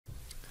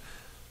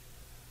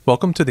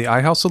Welcome to the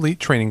iHouse Elite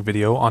training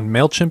video on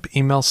MailChimp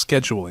email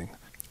scheduling.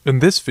 In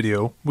this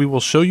video, we will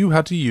show you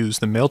how to use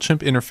the MailChimp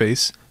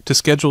interface to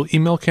schedule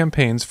email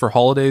campaigns for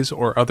holidays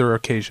or other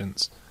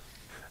occasions.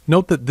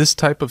 Note that this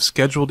type of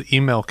scheduled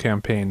email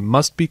campaign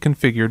must be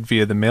configured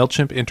via the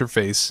MailChimp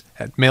interface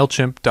at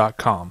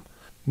MailChimp.com,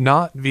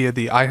 not via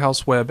the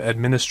iHouse Web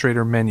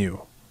Administrator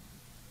menu.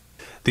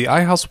 The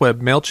iHouse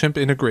Web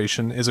MailChimp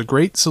integration is a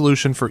great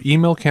solution for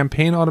email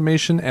campaign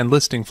automation and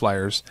listing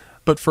flyers,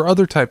 but for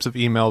other types of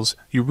emails,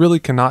 you really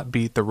cannot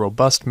beat the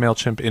robust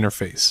MailChimp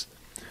interface.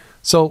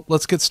 So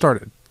let's get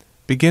started.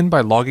 Begin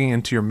by logging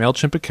into your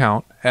MailChimp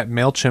account at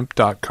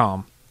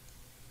MailChimp.com.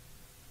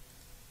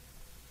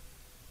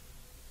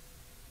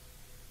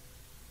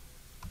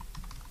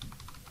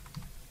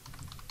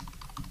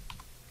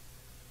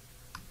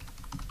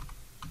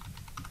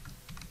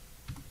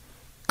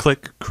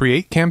 Click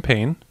Create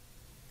Campaign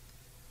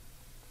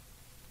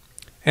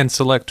and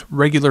select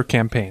Regular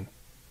Campaign.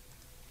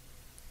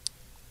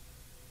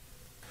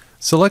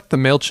 Select the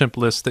MailChimp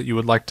list that you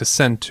would like to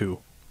send to.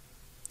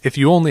 If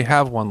you only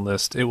have one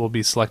list, it will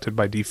be selected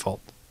by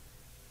default.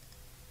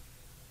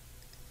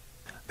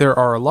 There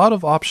are a lot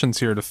of options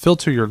here to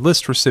filter your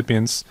list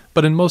recipients,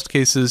 but in most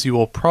cases you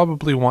will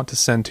probably want to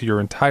send to your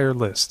entire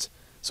list.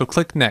 So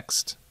click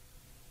Next.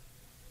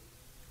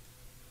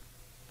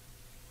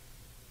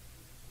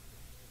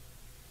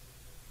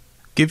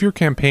 Give your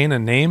campaign a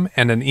name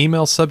and an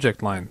email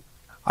subject line.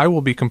 I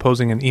will be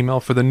composing an email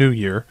for the new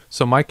year,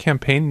 so my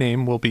campaign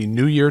name will be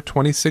New Year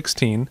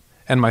 2016,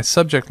 and my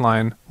subject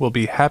line will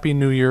be Happy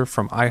New Year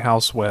from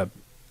iHouse Web.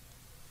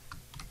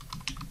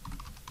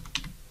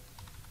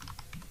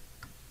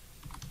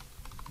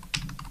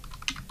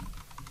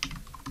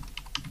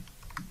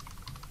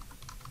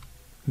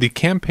 The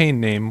campaign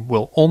name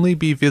will only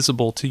be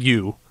visible to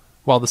you,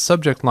 while the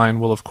subject line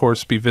will of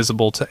course be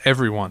visible to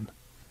everyone.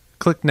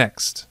 Click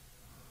Next.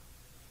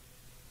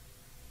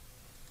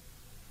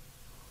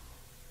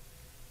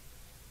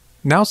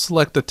 Now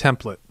select a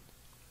template.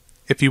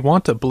 If you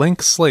want a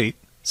blank slate,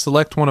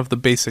 select one of the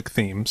basic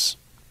themes.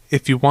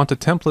 If you want a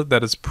template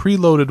that is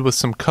preloaded with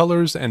some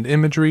colors and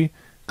imagery,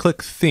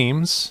 click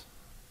Themes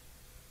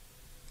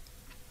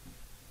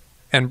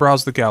and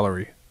browse the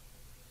gallery.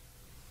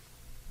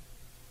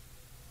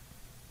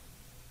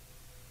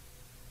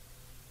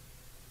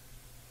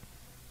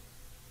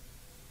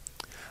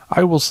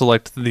 I will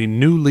select the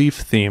New Leaf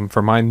theme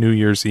for my New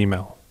Year's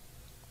email.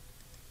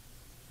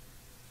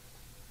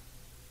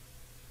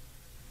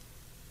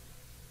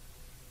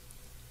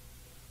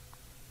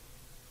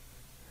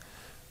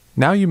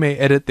 Now you may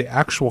edit the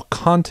actual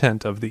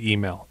content of the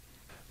email.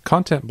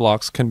 Content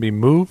blocks can be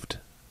moved,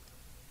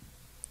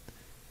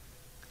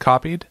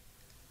 copied,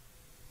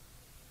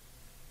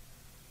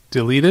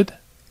 deleted,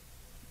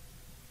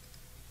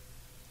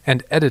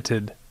 and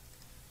edited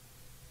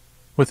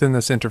within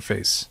this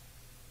interface.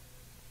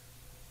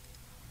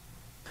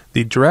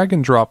 The drag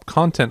and drop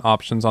content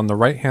options on the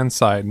right-hand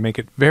side make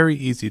it very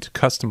easy to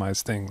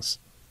customize things.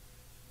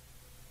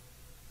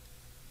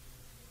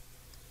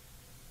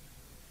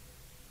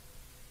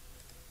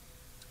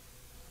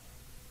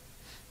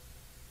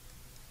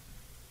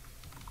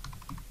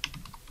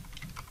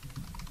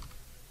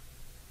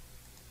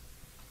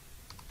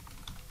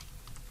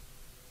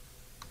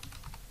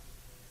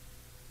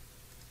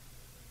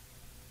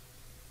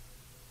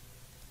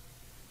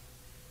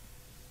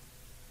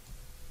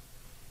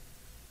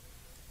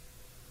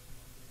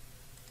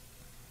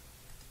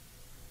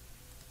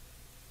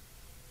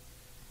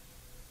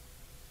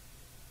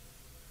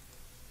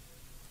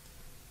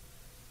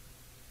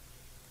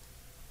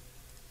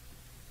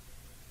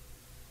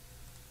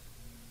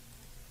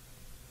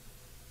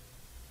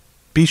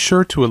 Be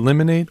sure to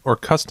eliminate or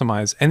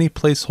customize any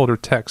placeholder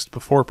text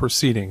before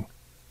proceeding.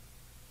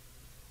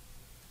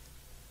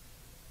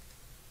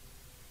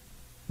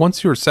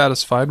 Once you are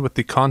satisfied with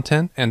the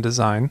content and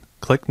design,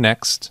 click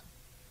Next.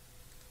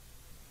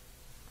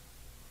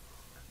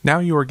 Now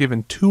you are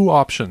given two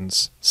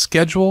options,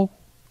 Schedule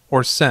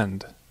or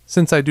Send.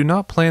 Since I do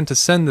not plan to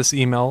send this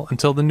email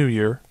until the new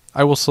year,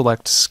 I will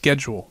select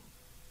Schedule.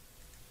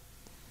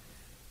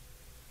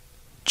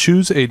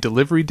 Choose a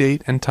delivery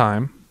date and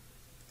time.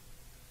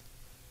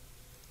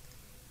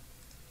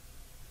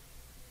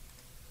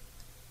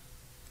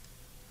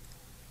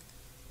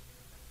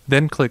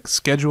 Then click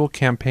Schedule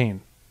Campaign.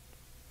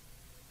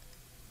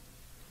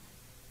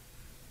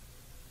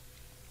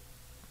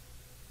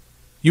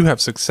 You have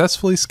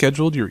successfully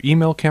scheduled your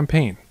email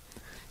campaign.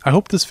 I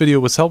hope this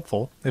video was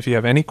helpful. If you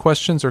have any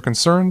questions or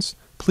concerns,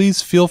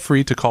 please feel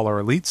free to call our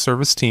Elite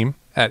Service team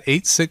at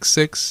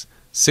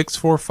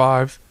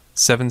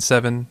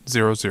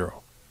 866-645-7700.